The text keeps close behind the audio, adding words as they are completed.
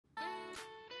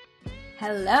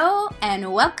Hello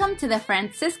and welcome to the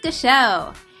Franciska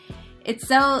Show. It's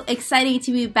so exciting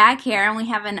to be back here, and we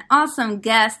have an awesome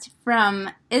guest from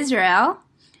Israel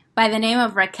by the name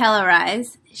of Raquella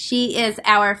Raiz. She is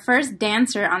our first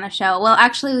dancer on the show. Well,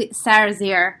 actually, Sarah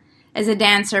Zier is a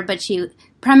dancer, but she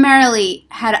primarily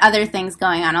had other things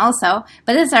going on also.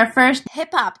 But this is our first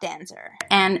hip-hop dancer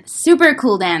and super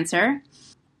cool dancer.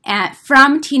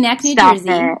 From Teaneck, New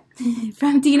Jersey.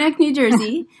 From Teaneck, New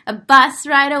Jersey, a bus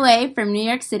ride away from New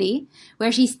York City,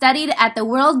 where she studied at the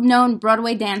world-known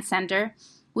Broadway Dance Center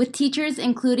with teachers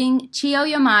including Chio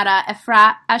Yamada,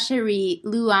 Efrat Asheri,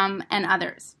 Luam, and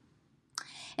others.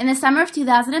 In the summer of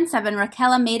 2007,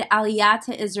 Raquella made Aliyah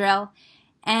to Israel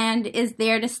and is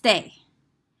there to stay.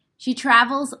 She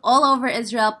travels all over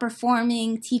Israel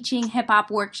performing, teaching hip-hop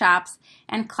workshops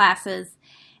and classes,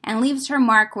 and leaves her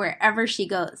mark wherever she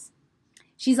goes.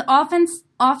 She's often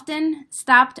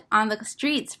stopped on the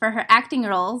streets for her acting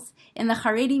roles in the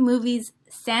Haredi movies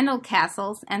Sandal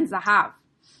Castles and Zahav.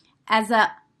 As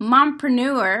a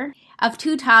mompreneur of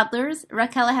two toddlers,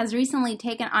 Raquella has recently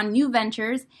taken on new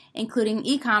ventures, including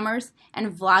e-commerce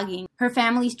and vlogging her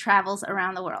family's travels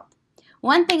around the world.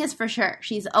 One thing is for sure,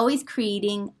 she's always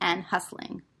creating and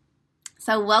hustling.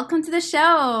 So welcome to the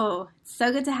show. It's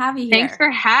so good to have you here. Thanks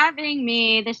for having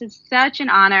me. This is such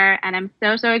an honor, and I'm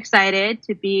so excited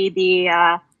to be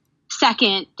the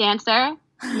second dancer,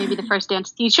 maybe the first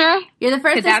dance teacher. You're the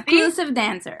first exclusive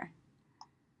dancer.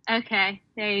 Okay,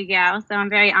 there you go. So I'm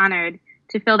very honored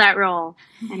to fill that role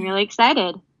and really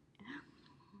excited.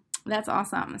 That's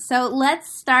awesome. So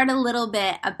let's start a little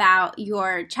bit about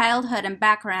your childhood and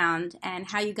background and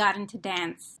how you got into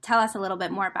dance. Tell us a little bit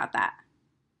more about that.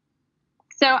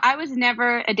 So I was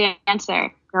never a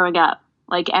dancer growing up,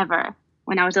 like ever,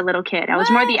 when I was a little kid. I was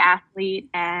more the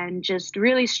athlete and just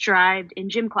really strived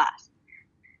in gym class.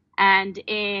 And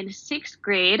in sixth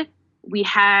grade, we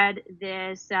had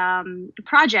this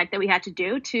project that we had to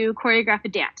do to choreograph a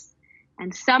dance.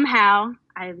 And somehow,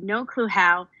 I have no clue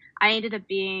how, I ended up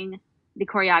being the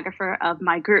choreographer of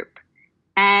my group.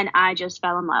 And I just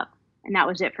fell in love. And that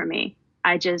was it for me.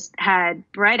 I just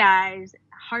had bright eyes,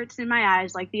 hearts in my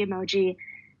eyes, like the emoji,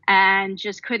 and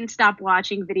just couldn't stop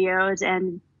watching videos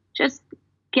and just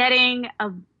getting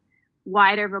a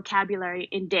wider vocabulary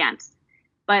in dance,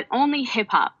 but only hip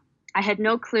hop. I had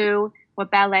no clue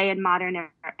what ballet and modern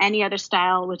or any other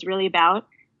style was really about.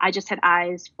 I just had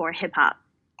eyes for hip hop.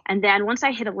 And then once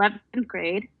I hit 11th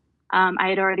grade, I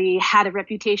had already had a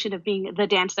reputation of being the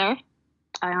dancer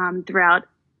throughout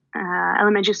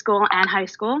elementary school and high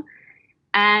school.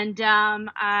 And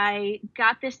I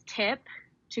got this tip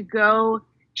to go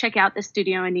check out the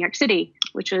studio in New York City,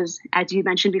 which was, as you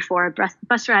mentioned before, a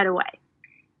bus ride away.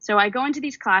 So I go into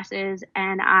these classes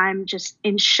and I'm just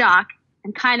in shock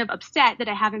and kind of upset that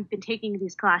I haven't been taking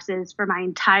these classes for my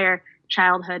entire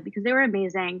childhood because they were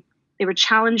amazing. They were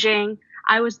challenging.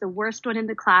 I was the worst one in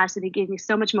the class, and it gave me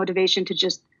so much motivation to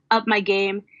just up my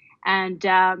game and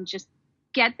just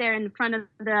get there in front of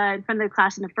the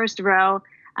class in the first row.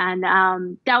 And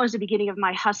that was the beginning of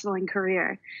my hustling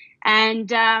career.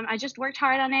 And I just worked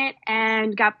hard on it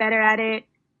and got better at it.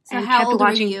 So and how kept old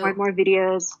watching were you? more and more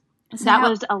videos. So that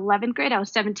was 11th grade. I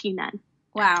was 17 then.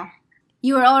 Wow.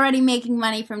 You were already making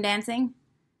money from dancing?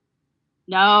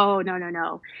 No.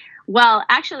 Well,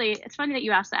 actually, it's funny that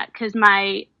you asked that because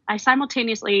I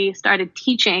simultaneously started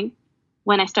teaching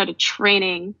when I started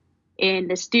training in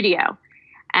the studio.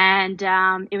 And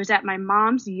it was at my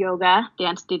mom's yoga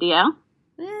dance studio.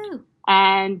 Woo.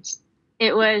 And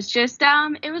it was just,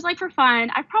 it was like for fun.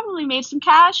 I probably made some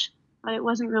cash, but it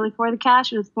wasn't really for the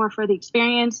cash. It was more for the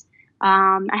experience.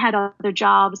 I had other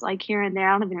jobs like here and there.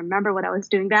 I don't even remember what I was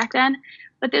doing back then.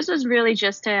 But this was really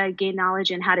just to gain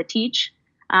knowledge in how to teach.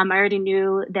 I already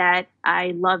knew that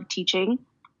I loved teaching,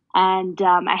 and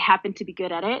I happened to be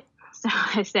good at it. So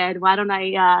I said, why don't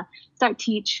I start to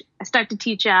teach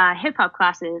hip-hop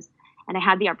classes? And I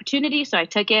had the opportunity, so I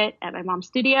took it at my mom's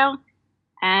studio.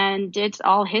 And it's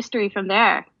all history from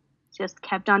there. Just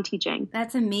kept on teaching.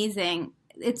 That's amazing.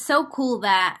 It's so cool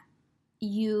that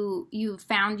you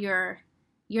found your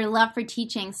love for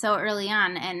teaching so early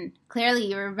on, and clearly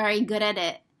you were very good at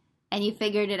it and you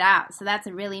figured it out. So that's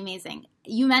really amazing.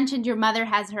 You mentioned your mother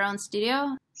has her own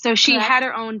studio. So she had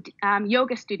her own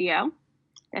yoga studio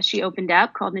that she opened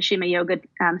up called Nishima Yoga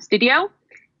Studio.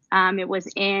 It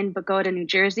was in Bogota, New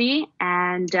Jersey,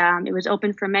 and it was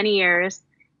open for many years.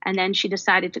 And then she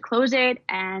decided to close it,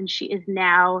 and she is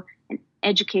now an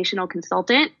educational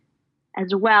consultant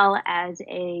as well as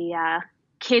a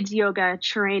kids yoga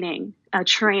trainer.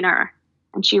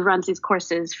 And she runs these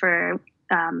courses for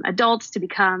adults to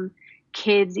become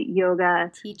kids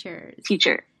yoga teacher.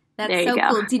 That's there you so go.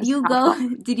 cool. Did It's you possible.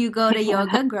 go? Did you go to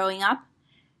yoga growing up?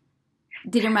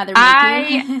 Did your mother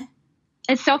make you?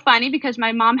 It's so funny because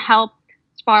my mom helped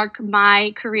spark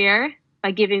my career by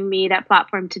giving me that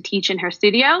platform to teach in her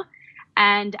studio.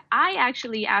 And I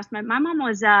actually asked my mom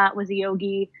was a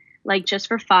yogi, like just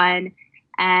for fun.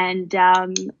 And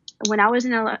when I was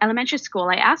in elementary school,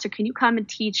 I asked her, can you come and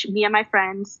teach me and my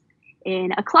friends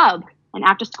in a club, an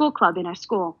after school club in our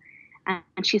school?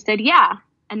 And she said, yeah.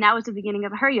 And that was the beginning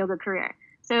of her yoga career.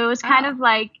 So it was kind of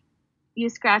like, you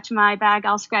scratch my back,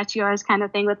 I'll scratch yours kind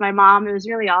of thing with my mom. It was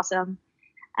really awesome.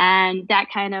 And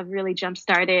that kind of really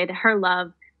jump-started her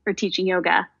love for teaching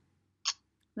yoga.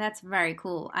 That's very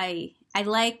cool. I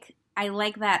like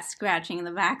that scratching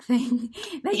the back thing.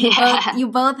 That you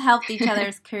both helped each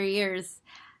other's careers,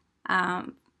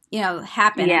 happen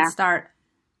and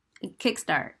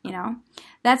kickstart.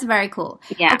 That's very cool.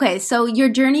 Yeah. Okay, so your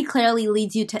journey clearly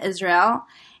leads you to Israel.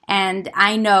 And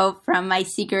I know from my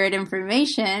secret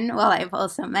information, well, I've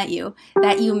also met you,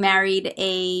 that you married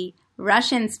a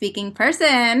Russian-speaking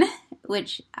person,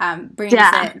 which brings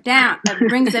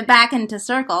it back into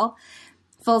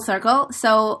full circle.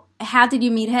 So how did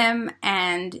you meet him?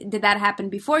 And did that happen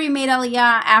before you made Aliyah,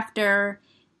 after?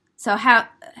 So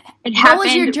what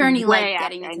was your journey like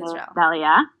getting into Israel?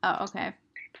 Aliyah. Oh, okay.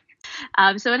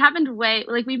 So it happened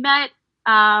we met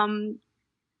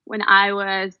when I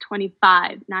was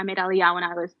 25. Now I made Aliyah when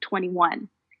I was 21.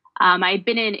 I had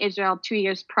been in Israel 2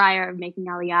 years prior of making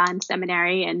Aliyah in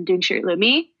seminary and doing Shirt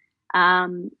Leumi.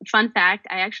 Fun fact,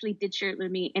 I actually did Shirt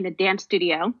Leumi in a dance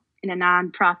studio, in a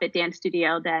non-profit dance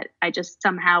studio that I just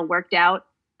somehow worked out.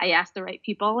 I asked the right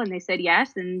people and they said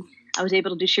yes, and I was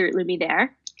able to do Shirt Leumi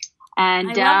there. And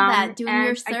I love that, doing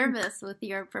your service with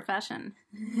your profession.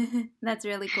 That's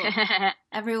really cool.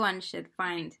 Everyone should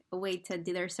find a way to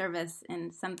do their service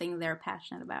in something they're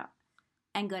passionate about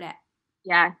and good at.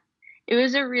 Yeah, it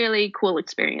was a really cool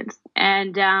experience.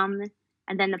 And then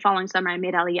the following summer I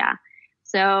made Aliyah.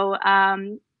 So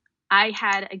I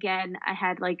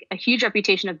had like a huge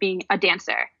reputation of being a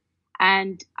dancer.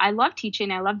 And I love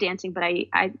teaching, I love dancing, but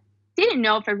I didn't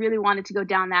know if I really wanted to go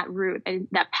down that route,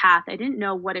 that path. I didn't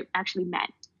know what it actually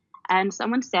meant. And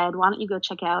someone said, why don't you go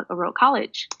check out Rote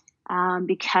College?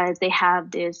 Because they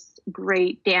have this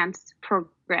great dance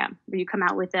program where you come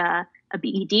out with a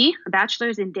BED, a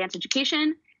bachelor's in dance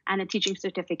education, and a teaching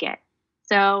certificate.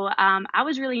 So I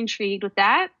was really intrigued with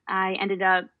that. I ended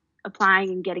up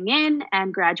applying and getting in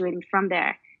and graduating from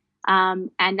there.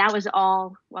 And that was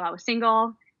all while I was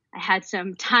single. I had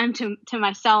some time to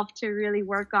myself to really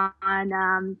work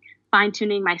on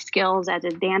fine-tuning my skills as a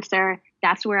dancer.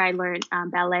 That's where I learned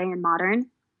ballet and modern,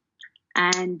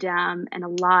 and a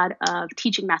lot of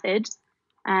teaching methods.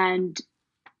 And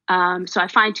so I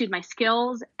fine-tuned my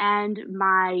skills and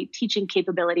my teaching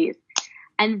capabilities.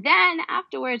 And then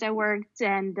afterwards, I worked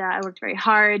very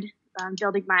hard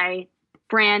building my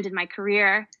brand and my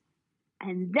career.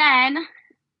 And then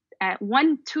at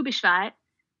one Tu B'Shvat,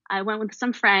 I went with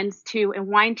some friends to a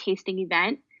wine tasting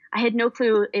event. I had no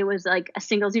clue it was like a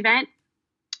singles event,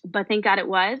 but thank God it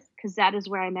was, because that is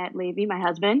where I met Levi, my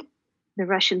husband, the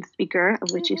Russian speaker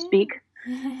of which you speak.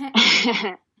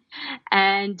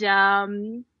 And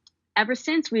ever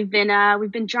since we've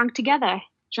been drunk together,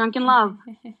 drunk in love.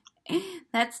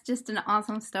 That's just an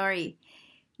awesome story.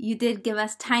 You did give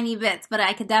us tiny bits, but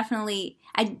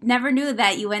I never knew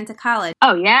that you went to college.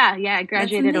 Oh yeah. I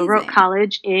graduated at Rote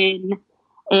College in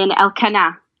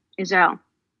Elkanah, Israel.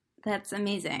 That's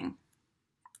amazing.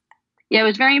 Yeah, it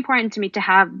was very important to me to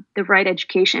have the right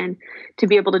education to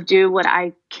be able to do what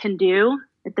I can do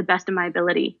at the best of my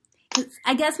ability.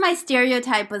 I guess my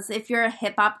stereotype was, if you're a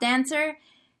hip-hop dancer,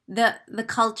 the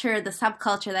culture, the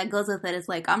subculture that goes with it is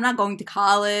like, I'm not going to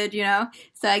college,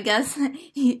 So I guess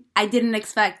I didn't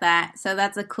expect that. So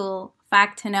that's a cool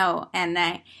fact to know. And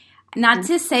not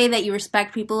to say that you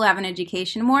respect people who have an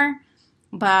education more,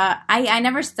 but I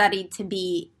never studied to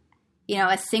be,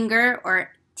 a singer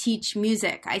or teach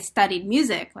music. I studied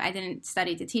music. I didn't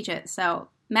study to teach it. So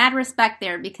mad respect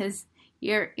there, because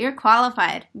you're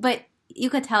qualified. But you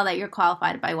could tell that you're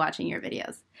qualified by watching your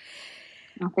videos.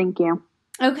 Oh, thank you.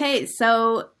 Okay,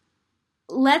 so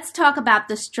let's talk about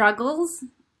the struggles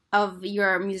of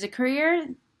your music career.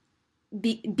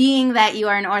 Being that you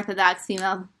are an Orthodox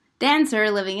female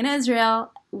dancer living in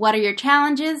Israel, what are your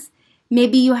challenges?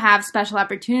 Maybe you have special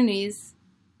opportunities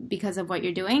because of what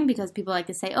you're doing, because people like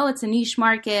to say, oh, it's a niche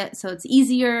market, so it's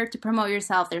easier to promote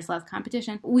yourself, there's less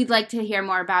competition. We'd like to hear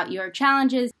more about your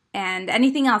challenges and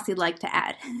anything else you'd like to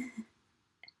add.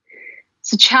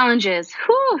 So challenges.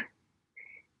 Whew.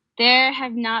 There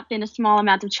have not been a small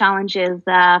amount of challenges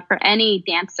for any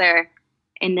dancer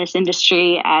in this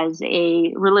industry as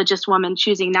a religious woman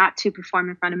choosing not to perform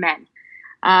in front of men.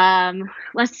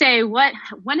 Let's say when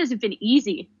has it been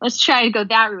easy? Let's try to go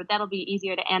that route. That'll be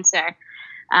easier to answer.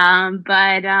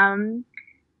 But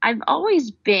I've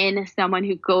always been someone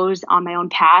who goes on my own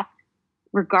path,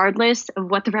 regardless of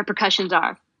what the repercussions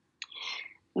are.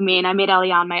 I mean, I made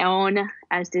Aliyah on my own,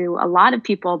 as do a lot of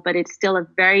people, but it's still a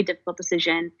very difficult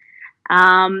decision.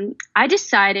 I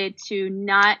decided to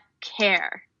not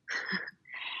care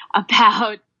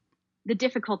about the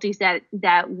difficulties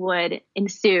that would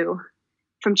ensue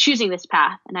from choosing this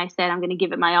path. And I said, I'm going to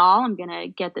give it my all. I'm going to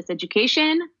get this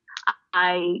education.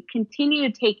 I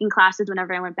continued taking classes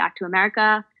whenever I went back to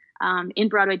America, in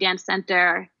Broadway Dance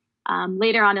Center.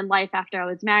 Later on in life, after I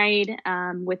was married,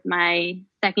 with my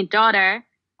second daughter,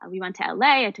 we went to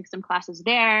LA. I took some classes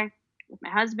there with my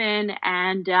husband,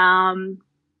 and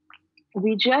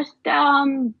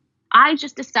I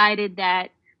just decided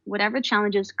that whatever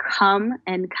challenges come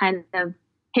and kind of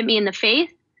hit me in the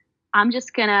face, I'm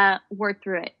just gonna work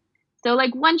through it. So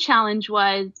like one challenge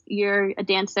was, you're a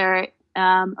dancer,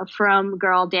 a frum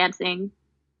girl dancing.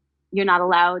 You're not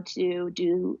allowed to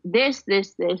do this,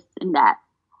 and that.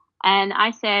 And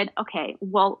I said, okay,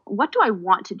 well, what do I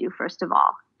want to do first of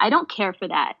all? I don't care for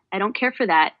that. I don't care for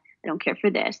that. I don't care for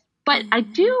this. But I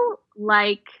do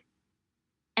like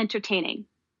entertaining.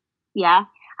 Yeah.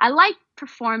 I like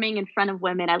performing in front of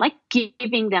women. I like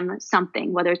giving them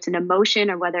something, whether it's an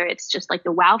emotion or whether it's just like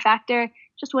the wow factor,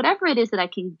 just whatever it is that I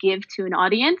can give to an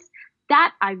audience.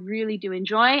 That I really do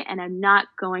enjoy, and I'm not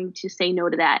going to say no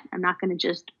to that. I'm not going to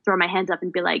just throw my hands up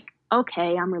and be like,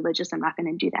 okay, I'm religious, I'm not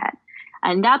going to do that.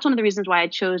 And that's one of the reasons why I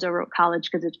chose O'Rourke College,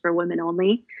 because it's for women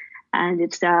only, and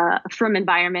it's a frum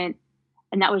environment,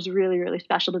 and that was really, really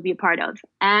special to be a part of.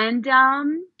 And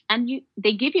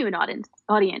they give you an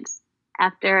audience.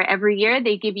 After every year,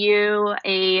 they give you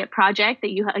a project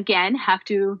that you, again, have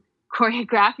to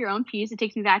choreograph your own piece. It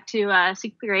takes me back to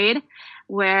sixth grade,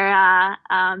 where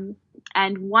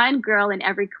and one girl in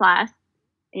every class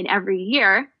in every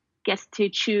year gets to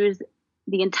choose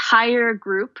the entire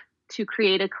group to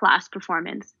create a class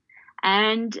performance.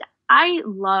 And I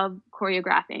love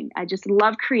choreographing. I just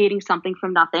love creating something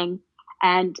from nothing.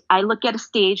 And I look at a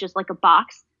stage as like a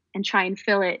box and try and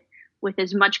fill it with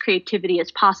as much creativity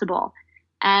as possible.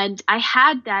 And I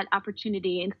had that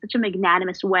opportunity in such a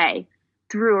magnanimous way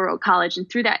through O'Rourke College and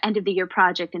through that end of the year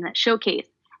project and that showcase.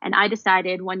 And I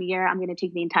decided one year I'm going to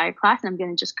take the entire class and I'm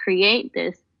going to just create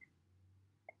this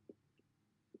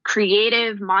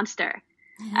creative monster.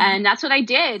 Mm-hmm. And that's what I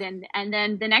did. And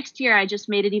then the next year I just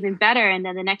made it even better. And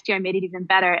then the next year I made it even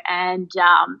better. And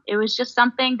it was just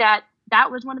something that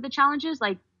was one of the challenges.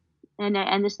 Like,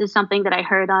 and this is something that I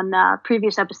heard on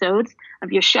previous episodes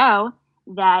of your show,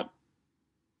 that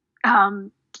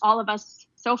all of us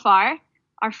so far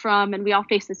are from, and we all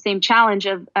face the same challenge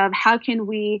of how can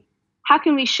we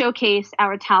showcase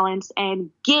our talents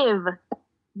and give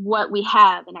what we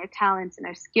have and our talents and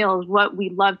our skills, what we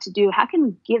love to do, how can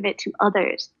we give it to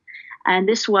others? And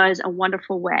this was a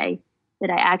wonderful way that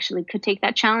I actually could take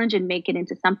that challenge and make it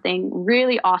into something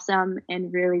really awesome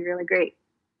and really, really great.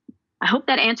 I hope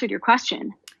that answered your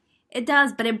question. It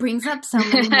does, but it brings up so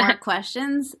many more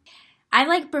questions. I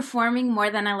like performing more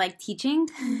than I like teaching.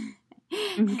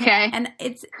 Okay. And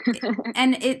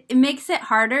it makes it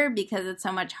harder because it's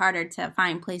so much harder to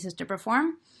find places to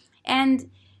perform. And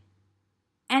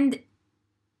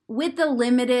with the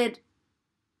limited,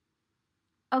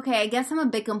 okay, I guess I'm a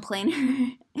big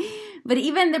complainer, but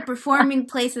even the performing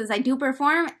places I do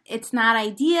perform, it's not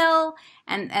ideal,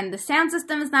 and the sound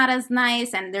system is not as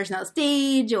nice, and there's no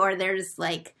stage, or there's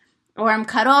like, or I'm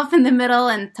cut off in the middle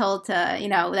and told to,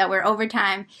 that we're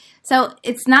overtime. So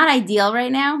it's not ideal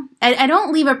right now. I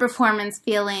don't leave a performance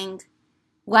feeling,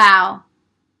 wow,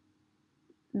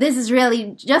 this is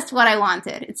really just what I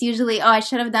wanted. It's usually, oh, I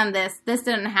should have done this. This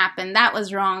didn't happen. That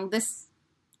was wrong. This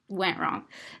went wrong.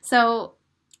 So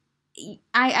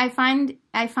I find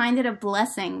it a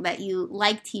blessing that you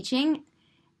like teaching.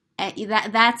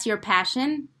 That's your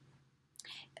passion.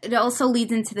 It also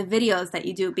leads into the videos that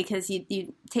you do, because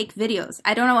you take videos.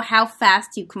 I don't know how fast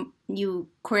you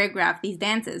choreograph these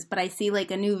dances, but I see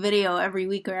like a new video every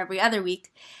week or every other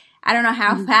week. I don't know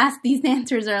how fast these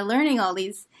dancers are learning all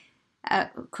these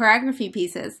choreography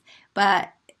pieces,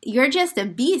 but you're just a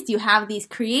beast. You have these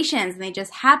creations and they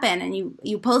just happen, and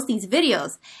you post these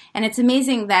videos, and it's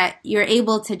amazing that you're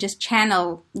able to just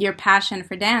channel your passion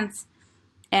for dance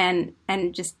and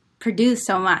just produce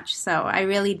so much. So I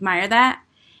really admire that.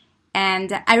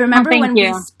 And I remember when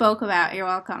we spoke about, you're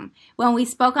welcome, when we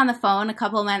spoke on the phone a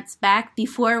couple months back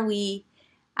before we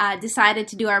decided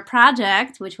to do our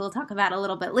project, which we'll talk about a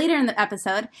little bit later in the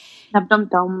episode, Dum, dum,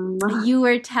 dum. you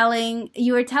were telling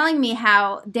me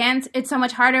how it's so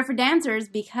much harder for dancers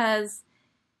because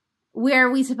where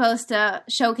are we supposed to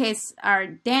showcase our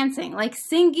dancing? Like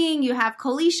singing, you have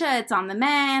Kolisha, it's on the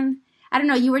man. I don't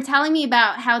know, you were telling me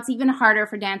about how it's even harder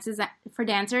for dancers,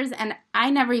 and I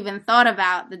never even thought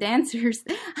about the dancers.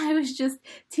 I was just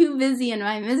too busy in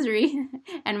my misery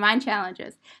and my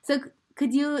challenges. So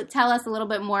could you tell us a little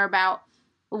bit more about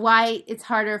why it's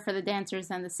harder for the dancers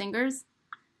than the singers?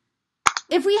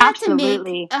 If we had to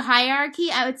make a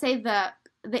hierarchy, I would say the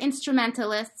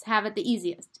instrumentalists have it the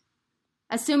easiest,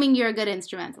 assuming you're a good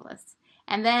instrumentalist.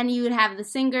 And then you would have the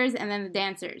singers and then the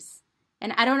dancers.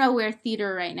 And I don't know where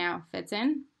theater right now fits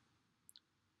in.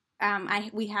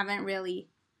 We haven't really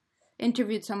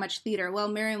interviewed so much theater. Well,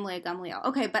 Miriam Leigh Gamliel.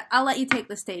 Okay, but I'll let you take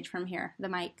the stage from here, the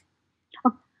mic.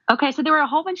 Okay, so there were a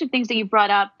whole bunch of things that you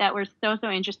brought up that were so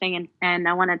interesting, and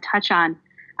I want to touch on.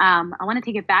 I want to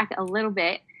take it back a little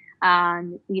bit.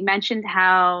 You mentioned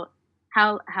how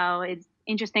it's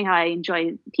interesting how I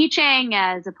enjoy teaching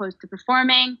as opposed to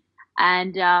performing.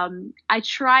 And I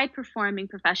tried performing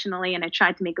professionally, and I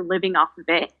tried to make a living off of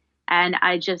it. And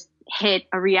I just hit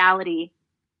a reality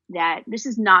that this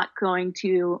is not going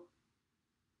to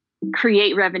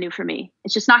create revenue for me.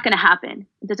 It's just not going to happen.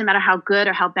 It doesn't matter how good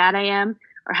or how bad I am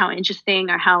or how interesting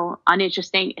or how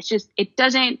uninteresting. It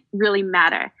doesn't really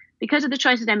matter because of the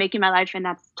choices I make in my life, and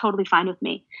that's totally fine with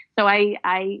me. So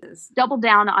I doubled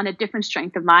down on a different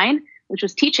strength of mine, which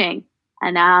was teaching.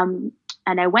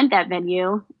 And I went that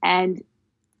venue, and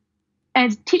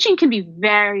teaching can be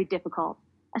very difficult,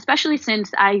 especially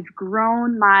since I've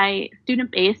grown my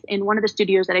student base in one of the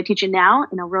studios that I teach in now,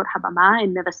 in Orot Habama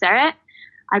in Mevaseret.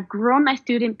 I've grown my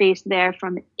student base there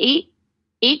from eight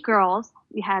girls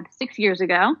we had 6 years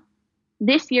ago.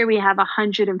 This year we have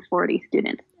 140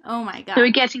 students. Oh my God. So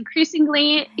it gets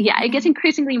increasingly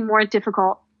more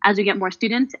difficult as we get more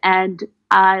students, and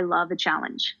I love a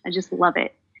challenge. I just love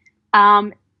it.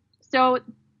 So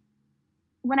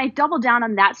when I doubled down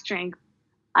on that strength,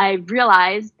 I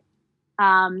realized,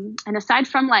 and aside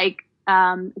from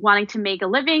wanting to make a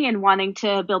living and wanting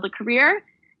to build a career,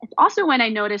 it's also when I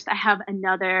noticed I have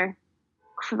another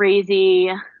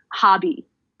crazy hobby,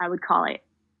 I would call it.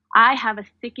 I have a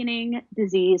sickening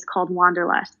disease called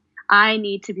wanderlust. I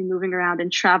need to be moving around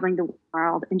and traveling the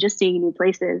world and just seeing new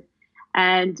places.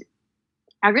 And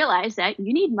I realized that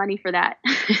you need money for that.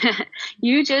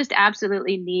 You just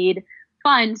absolutely need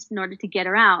funds in order to get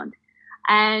around.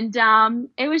 And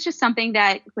it was just something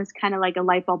that was kind of like a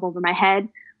light bulb over my head.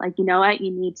 Like, you know what?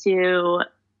 You need to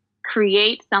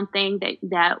create something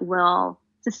that will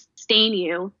sustain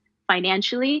you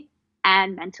financially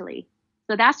and mentally.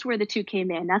 So that's where the two came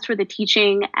in. That's where the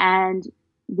teaching and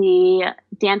the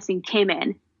dancing came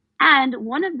in. And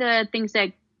one of the things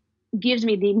that gives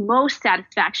me the most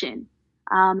satisfaction,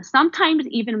 sometimes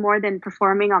even more than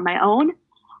performing on my own,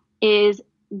 is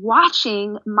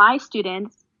watching my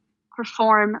students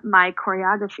perform my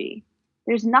choreography.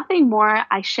 There's nothing more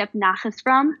I shep nachas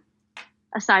from,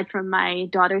 aside from my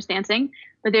daughter's dancing,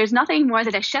 but there's nothing more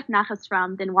that I shep nachas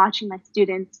from than watching my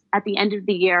students at the end of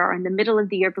the year or in the middle of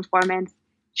the year performance,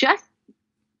 just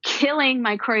killing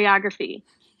my choreography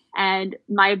and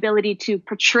my ability to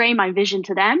portray my vision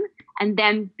to them and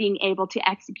then being able to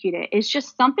execute it. It's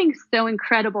just something so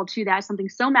incredible to that, something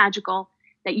so magical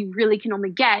that you really can only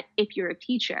get if you're a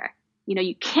teacher. You know,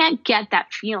 you can't get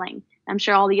that feeling. I'm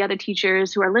sure all the other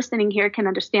teachers who are listening here can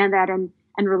understand that and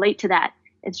relate to that.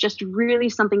 It's just really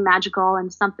something magical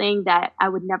and something that I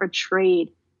would never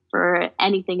trade for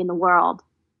anything in the world.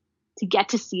 To get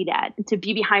to see that and to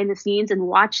be behind the scenes and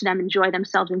watch them enjoy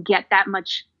themselves and get that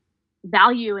much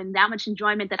value and that much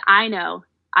enjoyment that I know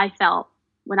I felt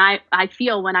when I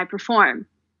feel when I perform.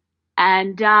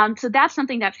 And so that's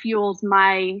something that fuels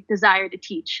my desire to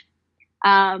teach.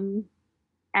 And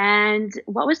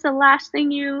what was the last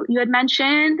thing you had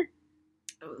mentioned?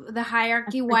 The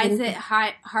hierarchy. Why is it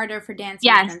harder for dancers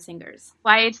than singers?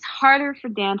 Why it's harder for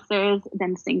dancers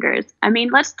than singers. I mean,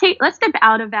 let's step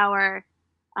out of our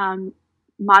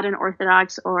modern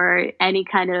Orthodox or any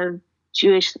kind of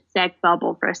Jewish sect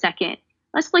bubble for a second.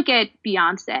 Let's look at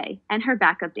Beyonce and her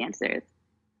backup dancers.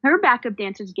 Her backup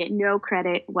dancers get no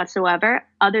credit whatsoever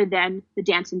other than the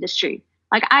dance industry.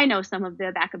 Like, I know some of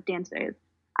the backup dancers.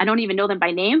 I don't even know them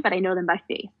by name, but I know them by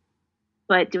face.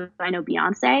 But do I know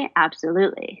Beyonce?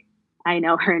 Absolutely. I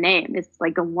know her name. It's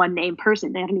like a one-name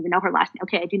person. I don't even know her last name.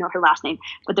 Okay, I do know her last name.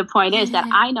 But the point is that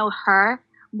I know her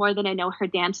more than I know her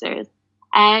dancers.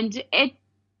 And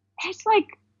it's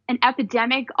like an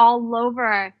epidemic all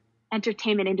over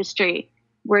entertainment industry.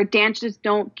 where dancers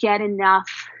don't get enough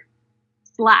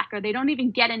slack, or they don't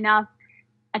even get enough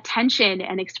attention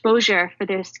and exposure for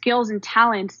their skills and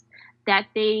talents that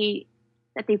they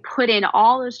put in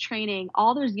all those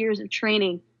years of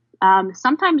training.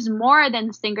 Sometimes more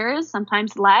than singers,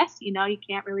 sometimes less. You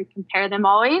can't really compare them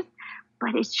always.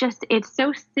 But it's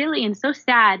so silly and so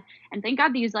sad. And thank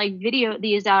God these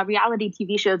reality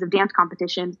TV shows of dance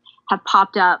competitions have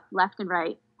popped up left and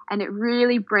right. And it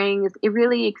really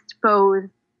exposes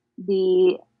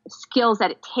the skills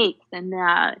that it takes and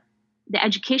the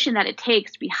education that it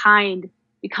takes behind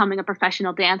becoming a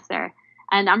professional dancer.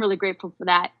 And I'm really grateful for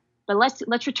that. But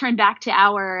let's return back to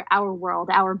our world,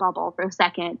 our bubble for a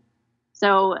second.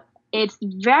 So it's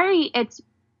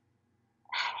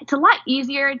a lot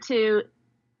easier to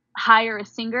hire a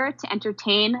singer to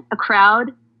entertain a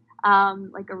crowd,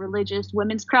 like a religious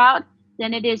women's crowd,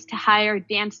 than it is to hire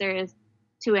dancers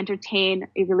to entertain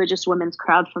a religious women's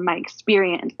crowd, from my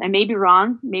experience. I may be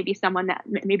wrong. Maybe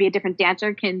maybe a different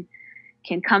dancer can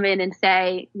come in and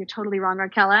say, you're totally wrong,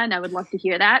 Raquella, and I would love to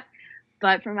hear that.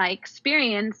 But from my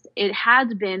experience, it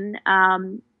has been,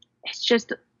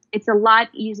 it's a lot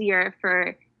easier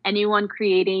for anyone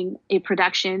creating a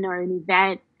production or an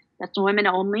event that's women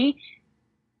only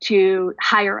to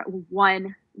hire a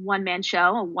one-man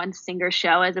show, a one singer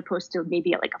show, as opposed to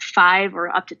maybe like a 5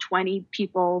 or up to 20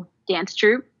 people dance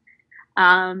troupe.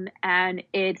 And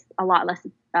it's a lot less,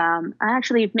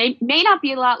 actually it may not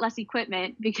be a lot less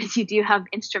equipment, because you do have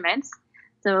instruments.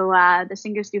 So the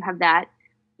singers do have that.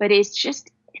 But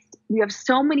you have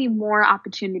so many more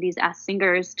opportunities as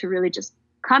singers to really just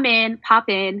come in, pop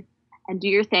in, and do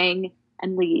your thing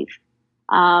and leave.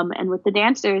 And with the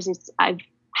dancers, I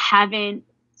haven't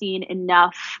seen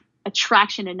enough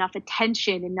attraction, enough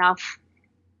attention, enough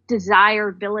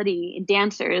desirability in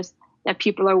dancers that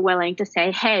people are willing to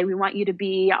say, hey, we want you to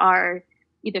be our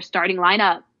either starting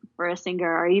lineup for a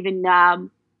singer, or even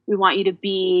we want you to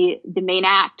be the main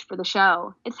act for the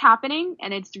show. It's happening,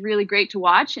 and it's really great to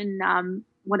watch. And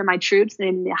one of my troupes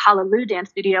in the Hallelujah Dance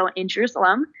Studio in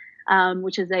Jerusalem,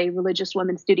 which is a religious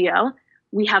women's studio,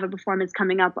 we have a performance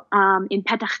coming up in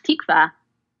Petach Tikva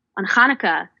on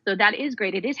Hanukkah. So that is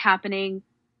great. It is happening,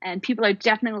 and people are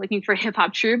definitely looking for hip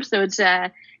hop troupes. So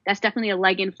that's definitely a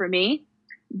leg in for me.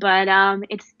 But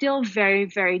it's still very,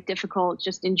 very difficult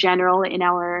just in general in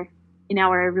our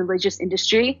religious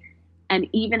industry, and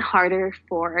even harder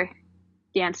for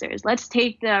dancers. Let's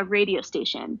take the radio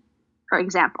station, for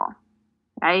example,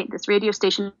 right? This radio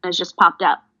station has just popped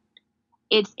up.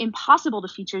 It's impossible to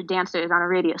feature dancers on a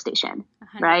radio station,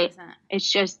 100%. Right?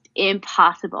 It's just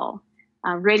impossible.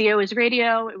 Radio is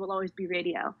radio. It will always be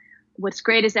radio. What's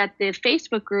great is that the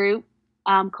Facebook group,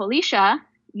 Kolisha,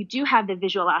 you do have the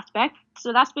visual aspect.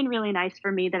 So that's been really nice for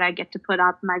me that I get to put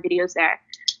up my videos there.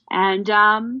 And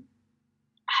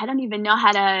I don't even know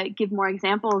how to give more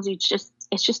examples. It's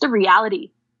just a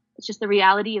reality. It's just the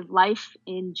reality of life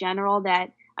in general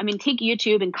take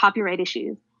YouTube and copyright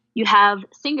issues. You have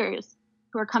singers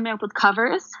who are coming up with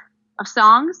covers of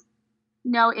songs,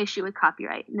 no issue with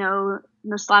copyright, no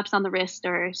slaps on the wrist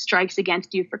or strikes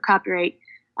against you for copyright.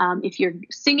 If you're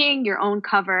singing your own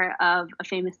cover of a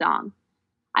famous song,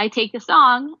 I take the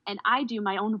song and I do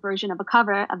my own version of a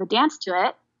cover of a dance to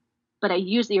it, but I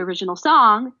use the original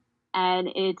song and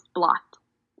it's blocked,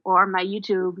 or my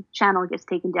YouTube channel gets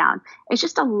taken down. It's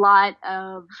just a lot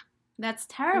of... That's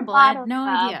terrible. I had no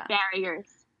idea. Barriers.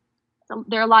 So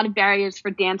there are a lot of barriers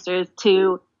for dancers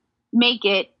to make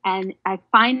it, and I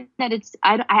find that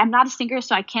I am not a singer,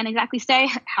 so I can't exactly say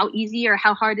how easy or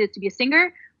how hard it is to be a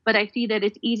singer, but I see that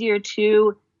it's easier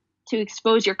to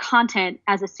expose your content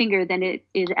as a singer than it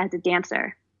is as a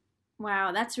dancer.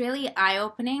 Wow, that's really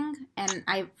eye-opening, and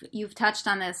you've touched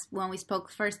on this when we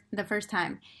spoke the first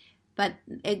time, but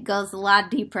it goes a lot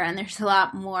deeper, and there's a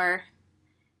lot more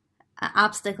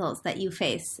obstacles that you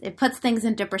face. It puts things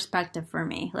into perspective for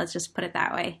me. Let's just put it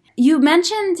that way. You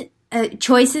mentioned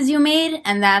choices you made,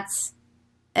 and that's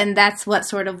what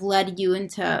sort of led you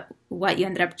into what you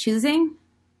ended up choosing.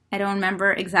 I don't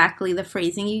remember exactly the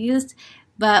phrasing you used,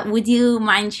 but would you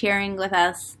mind sharing with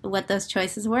us what those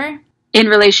choices were? In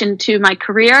relation to my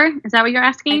career? Is that what you're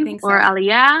asking? I think so. Or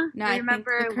Aliyah? No, I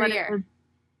remember the career.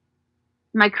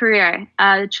 My career,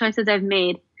 the choices I've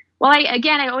made. Well,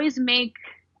 I always make,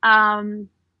 I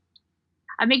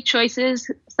make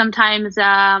choices sometimes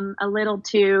a little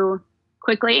too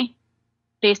quickly,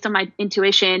 based on my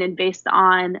intuition and based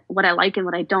on what I like and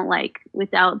what I don't like,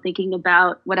 without thinking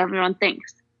about what everyone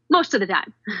thinks most of the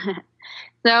time.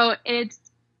 So it's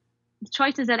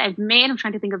choices that I've made. I'm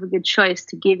trying to think of a good choice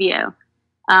to give you.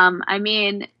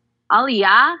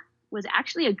 Aliyah was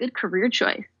actually a good career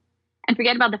choice. And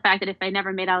forget about the fact that if I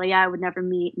never made Aliyah, I would never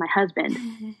meet my husband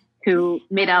who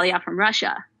made Aliyah from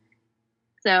Russia.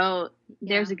 So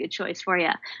there's a good choice for you.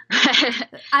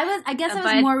 I guess I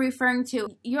was more referring to,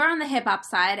 you're on the hip hop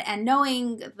side, and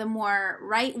knowing the more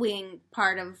right wing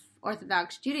part of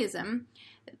Orthodox Judaism,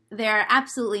 they're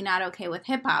absolutely not okay with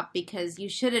hip hop because you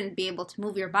shouldn't be able to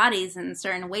move your bodies in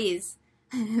certain ways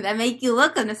that make you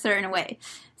look in a certain way.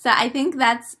 So I think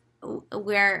that's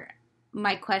where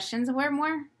my questions were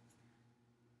more.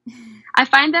 I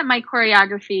find that my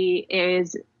choreography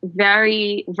is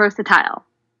very versatile.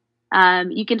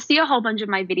 You can see a whole bunch of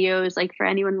my videos. Like for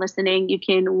anyone listening, you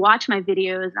can watch my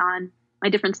videos on my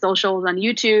different socials on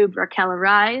YouTube, Raquella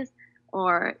Raiz,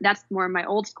 or that's more my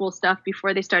old school stuff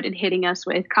before they started hitting us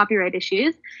with copyright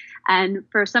issues. And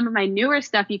for some of my newer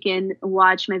stuff, you can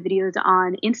watch my videos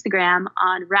on Instagram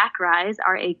on Raiz,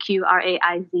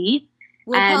 Raqraiz.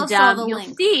 We'll post all the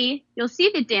links. You'll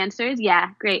see the dancers.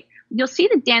 Yeah, great. You'll see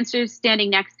the dancers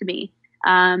standing next to me.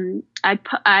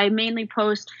 I mainly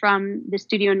post from the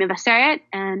studio in Mevaseret,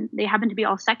 and they happen to be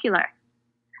all secular.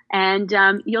 And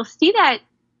you'll see that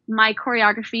my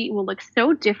choreography will look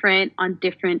so different on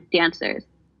different dancers.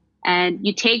 And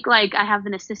you take, like, I have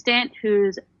an assistant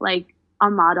who's like a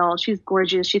model. She's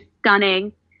gorgeous. She's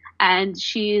stunning. And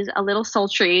she's a little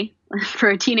sultry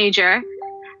for a teenager.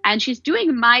 And she's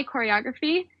doing my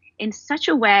choreography in such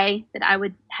a way that I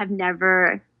would have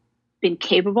never been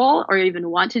capable or even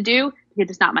want to do, because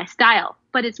it's not my style,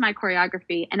 but it's my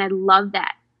choreography. And I love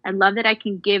that. I love that I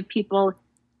can give people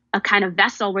a kind of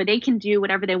vessel where they can do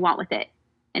whatever they want with it.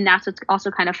 And that's what's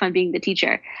also kind of fun being the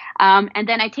teacher. And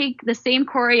then I take the same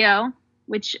choreo,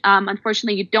 which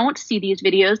unfortunately you don't see these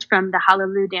videos from the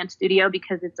Hallelujah Dance Studio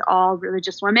because it's all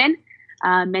religious women,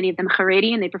 many of them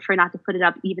Haredi, and they prefer not to put it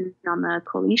up even on the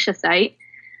Kolisha site.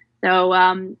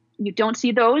 So you don't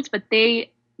see those, but the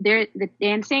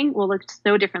dancing will look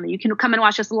so differently. You can come and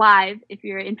watch us live if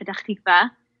you're in Petach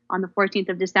Tikva on the 14th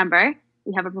of December.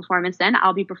 We have a performance then.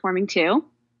 I'll be performing too,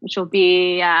 which will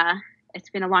be, it's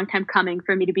been a long time coming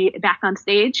for me to be back on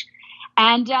stage.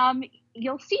 And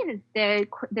you'll see that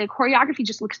the choreography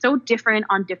just looks so different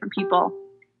on different people.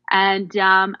 And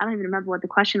I don't even remember what the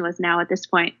question was now at this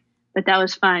point, but that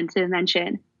was fun to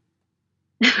mention.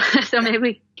 So maybe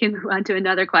we can move on to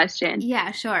another question.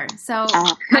 Yeah, sure. So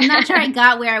I'm not sure I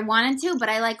got where I wanted to, but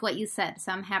I like what you said.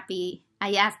 So I'm happy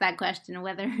I asked that question,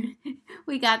 whether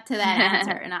we got to that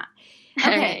answer or not.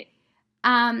 Okay.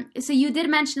 So you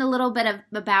did mention a little bit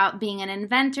about being an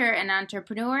inventor and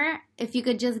entrepreneur. If you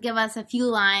could just give us a few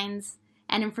lines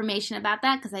and information about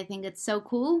that, because I think it's so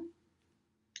cool.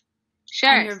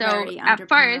 Sure. So at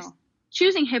first,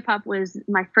 choosing hip hop was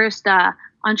my first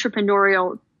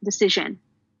entrepreneurial decision,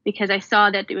 because I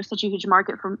saw that there was such a huge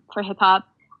market for hip hop.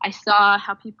 I saw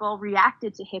how people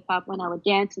reacted to hip hop when I would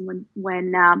dance and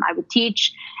when I would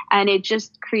teach, and it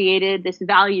just created this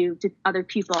value to other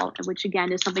people, which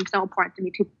again is something so important to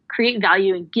me, to create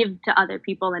value and give to other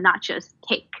people and not just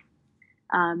take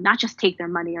their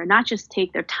money or not just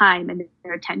take their time and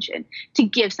their attention, to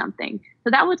give something. So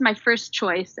that was my first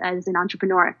choice as an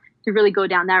entrepreneur, to really go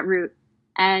down that route.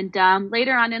 And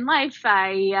later on in life,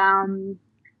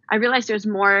 I realized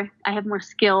I have more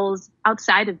skills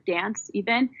outside of dance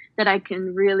even that I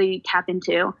can really tap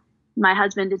into. My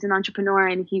husband is an entrepreneur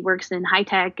and he works in high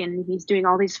tech and he's doing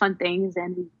all these fun things,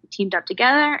 and we teamed up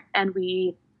together and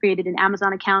we created an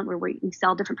Amazon account where we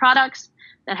sell different products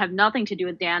that have nothing to do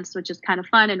with dance, which is kind of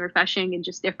fun and refreshing and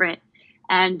just different.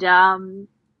 And on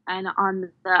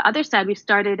the other side, we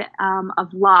started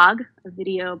a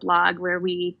video blog where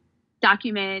we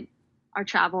document our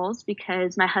travels,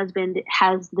 because my husband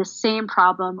has the same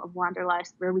problem of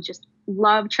wanderlust, where we just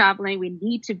love traveling. We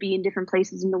need to be in different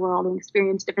places in the world and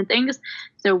experience different things.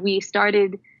 So we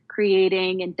started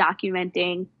creating and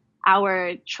documenting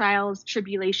our trials,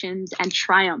 tribulations, and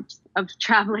triumphs of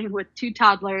traveling with 2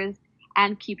 toddlers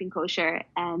and keeping kosher.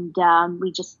 And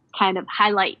we just kind of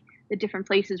highlight the different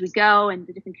places we go and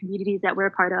the different communities that we're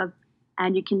a part of.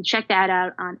 And you can check that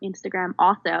out on Instagram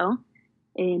also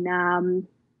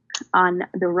on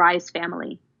the Raiz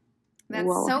family.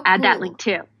 We'll so cool. Add that link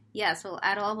too. Yes, we'll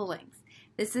add all the links.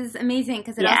 This is amazing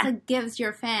because it also gives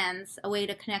your fans a way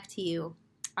to connect to you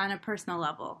on a personal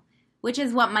level, which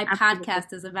is what my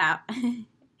podcast is about.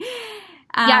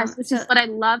 Yes, which is what I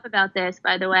love about this,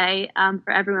 by the way.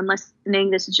 For everyone listening,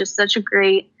 this is just such a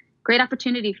great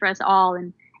opportunity for us all,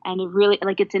 and it really,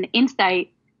 like, it's an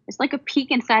insight. It's like a peek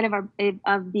inside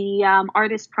of the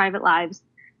artists' private lives.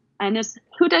 And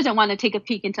who doesn't want to take a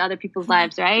peek into other people's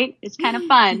lives, right? It's kind of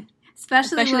fun.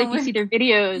 Especially if you see their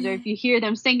videos or if you hear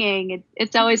them singing.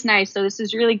 It's always nice. So this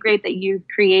is really great that you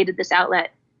created this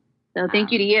outlet. So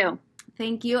thank you to you.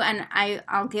 Thank you. And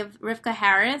I'll give Rivka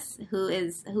Harris,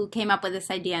 who came up with this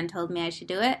idea and told me I should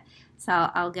do it. So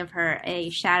I'll give her a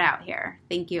shout out here.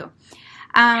 Thank you.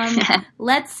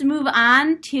 Let's move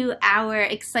on to our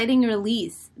exciting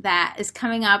release that is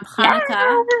coming up,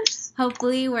 Hanukkah. Yes.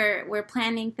 Hopefully we're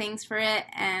planning things for it,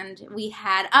 and we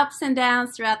had ups and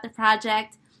downs throughout the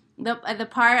project. The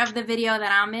part of the video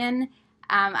that I'm in,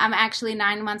 I'm actually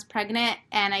 9 months pregnant,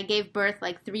 and I gave birth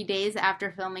like 3 days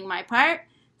after filming my part.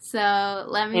 So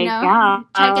let me know.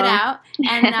 Check it out.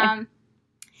 And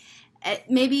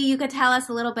maybe you could tell us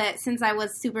a little bit, since I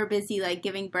was super busy like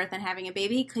giving birth and having a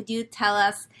baby, could you tell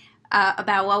us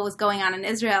about what was going on in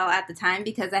Israel at the time?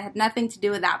 Because I had nothing to do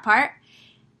with that part.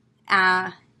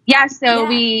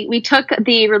 We took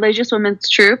the religious women's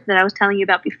troupe that I was telling you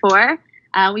about before.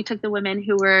 We took the women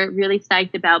who were really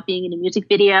psyched about being in a music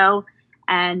video,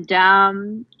 and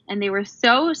they were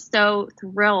so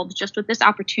thrilled just with this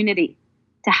opportunity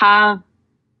to have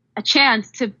a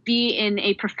chance to be in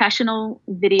a professional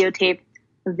videographer,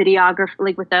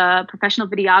 like with a professional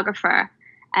videographer,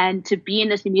 and to be in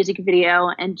this music video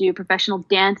and do professional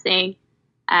dancing.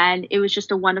 And it was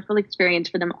just a wonderful experience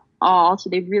for them all. So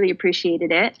they really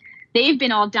appreciated it. They've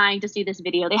been all dying to see this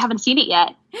video. They haven't seen it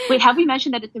yet. Wait, have we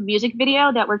mentioned that it's a music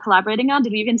video that we're collaborating on?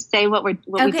 Did we even say what we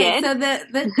did? Okay, so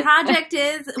the project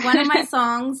is one of my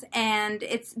songs, and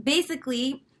it's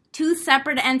basically two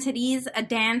separate entities, a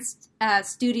dance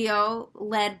studio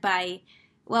led by,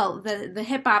 the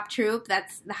hip-hop troupe.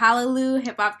 That's the Hallelujah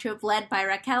hip-hop troupe led by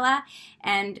Raquella,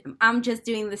 and I'm just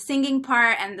doing the singing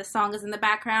part, and the song is in the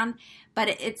background. But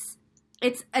it's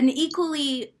an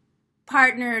equally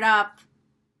partnered up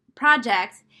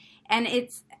project, and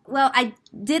I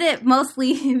did it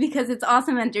mostly because it's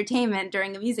awesome entertainment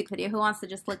during a music video. Who wants to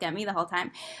just look at me the whole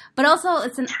time? But also,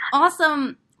 it's an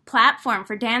awesome platform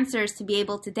for dancers to be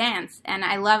able to dance, and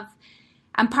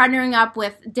I'm partnering up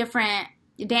with different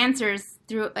dancers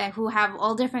who have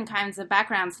all different kinds of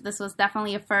backgrounds. So this was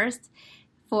definitely a first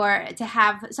to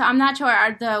have. So I'm not sure,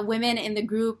 are the women in the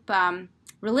group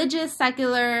religious,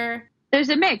 secular? There's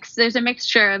a mix. There's a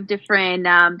mixture of different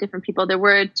people. There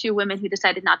were 2 women who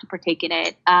decided not to partake in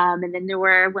it, and then there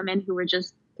were women who were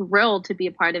just thrilled to be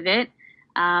a part of it.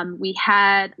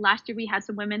 Last year we had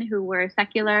some women who were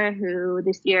secular, who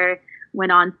this year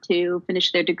went on to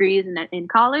finish their degrees in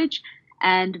college.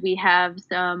 And we have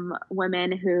some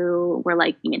women who were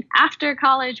like even after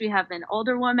college. We have an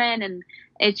older woman, and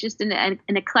it's just an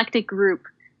eclectic group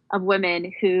of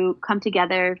women who come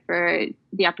together for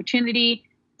the opportunity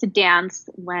to dance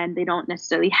when they don't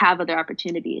necessarily have other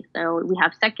opportunities. So we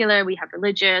have secular, we have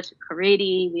religious,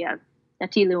 Haredi, we have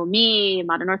Dati Leumi,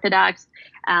 Modern Orthodox,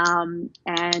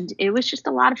 and it was just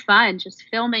a lot of fun just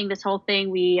filming this whole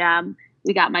thing. We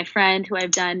got my friend who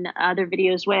I've done other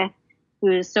videos with,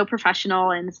 who is so professional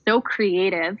and so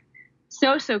creative,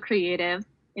 so creative,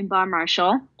 in Bar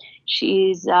Marshall.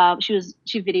 She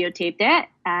videotaped it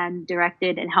and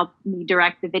directed and helped me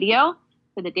direct the video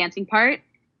for the dancing part.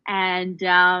 And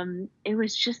it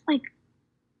was just it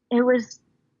was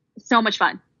so much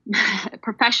fun.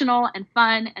 Professional and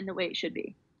fun, and the way it should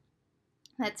be.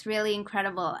 That's really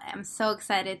incredible. I'm so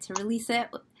excited to release it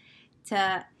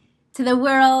to the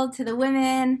world, to the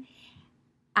women.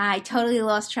 I totally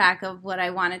lost track of what I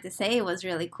wanted to say. It was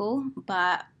really cool.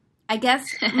 But I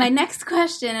guess my next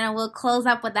question, and we'll close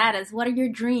up with that, is what are your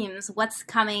dreams? What's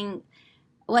coming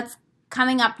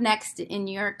up next in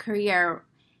your career,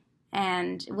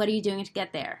 and what are you doing to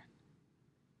get there?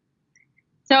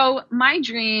 So my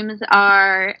dreams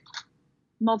are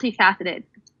multifaceted.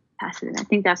 I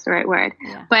think that's the right word.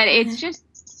 Yeah. But it's just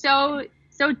so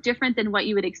different than what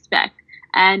you would expect.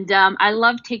 And I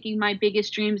love taking my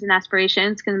biggest dreams and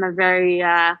aspirations, because I'm a very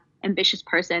ambitious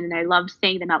person, and I love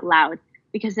saying them out loud,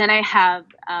 because then I have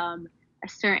a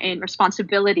certain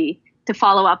responsibility to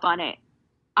follow up on it.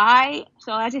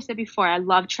 So as I said before, I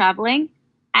love traveling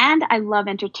and I love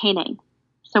entertaining.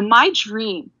 So my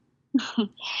dream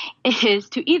is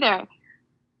to either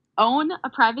own a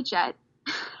private jet.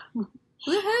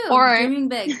 Woohoo! Or dreaming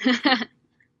big.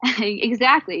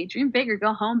 Exactly. Dream big or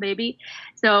go home, baby.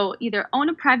 So either own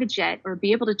a private jet or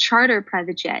be able to charter a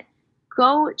private jet,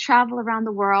 go travel around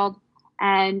the world.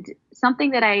 And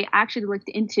something that I actually looked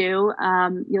into,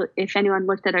 if anyone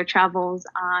looked at our travels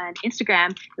on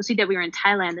Instagram, you'll see that we were in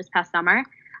Thailand this past summer.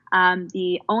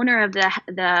 The owner of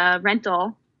the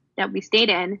rental that we stayed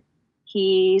in,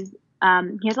 he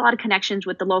has a lot of connections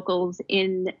with the locals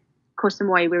in Koh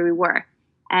Samui where we were.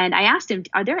 And I asked him,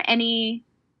 are there any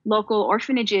local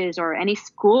orphanages or any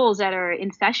schools that are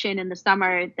in session in the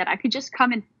summer that I could just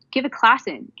come and give a class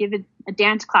in, give a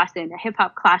dance class in, a hip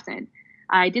hop class in?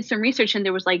 I did some research and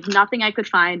there was like nothing I could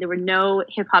find. There were no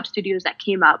hip hop studios that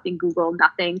came up in Google,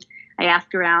 nothing. I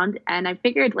asked around and I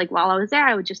figured like while I was there,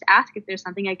 I would just ask if there's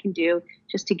something I can do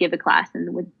just to give a class.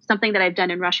 And with something that I've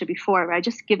done in Russia before, where I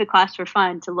just give a class for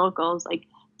fun to locals, like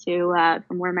to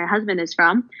from where my husband is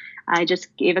from. I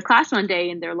just gave a class one day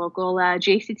in their local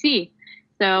JCT.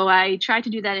 So I tried to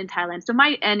do that in Thailand.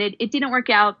 It didn't work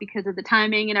out because of the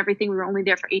timing and everything. We were only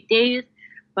there for 8 days.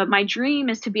 But my dream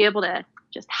is to be able to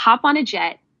just hop on a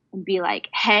jet and be like,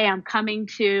 hey, I'm coming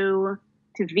to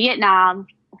Vietnam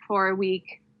for a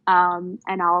week. And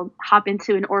I'll hop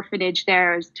into an orphanage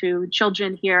there to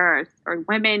children here or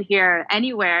women here,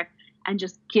 anywhere, and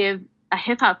just give a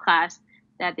hip hop class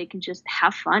that they can just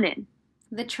have fun in.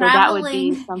 The traveling. So that would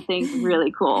be something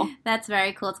really cool. That's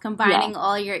very cool. It's combining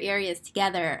all your areas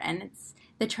together, and it's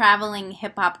the traveling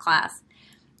hip hop class.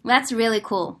 That's really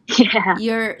cool. Yeah.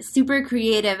 You're super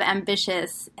creative,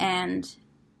 ambitious, and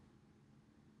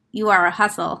you are a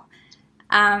hustle.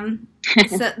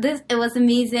 It was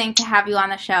amazing to have you on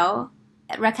the show.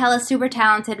 Raquella is super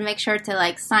talented. Make sure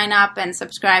to sign up and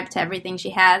subscribe to everything she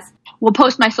has. We'll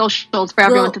post my socials for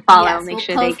everyone to follow. Yes, make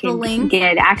sure they can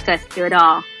get access to it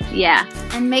all. Yeah.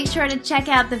 And make sure to check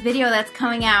out the video that's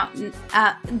coming out.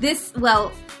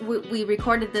 We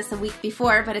recorded this a week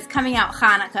before, but it's coming out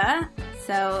Hanukkah.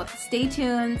 So stay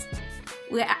tuned.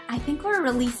 I think we're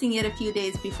releasing it a few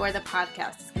days before the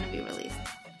podcast is going to be released.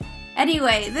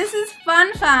 Anyway, this is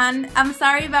fun. I'm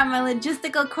sorry about my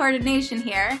logistical coordination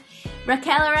here.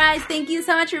 Raquella Raiz, thank you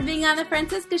so much for being on the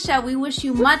Franciska Show. We wish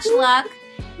you much luck.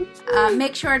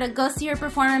 Make sure to go see her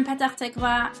perform in Petah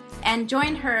Tikva and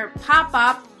join her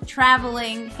pop-up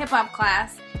traveling hip-hop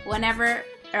class whenever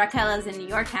Raquella's in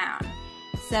your town.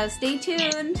 So stay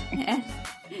tuned and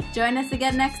join us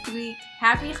again next week.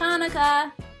 Happy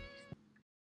Hanukkah!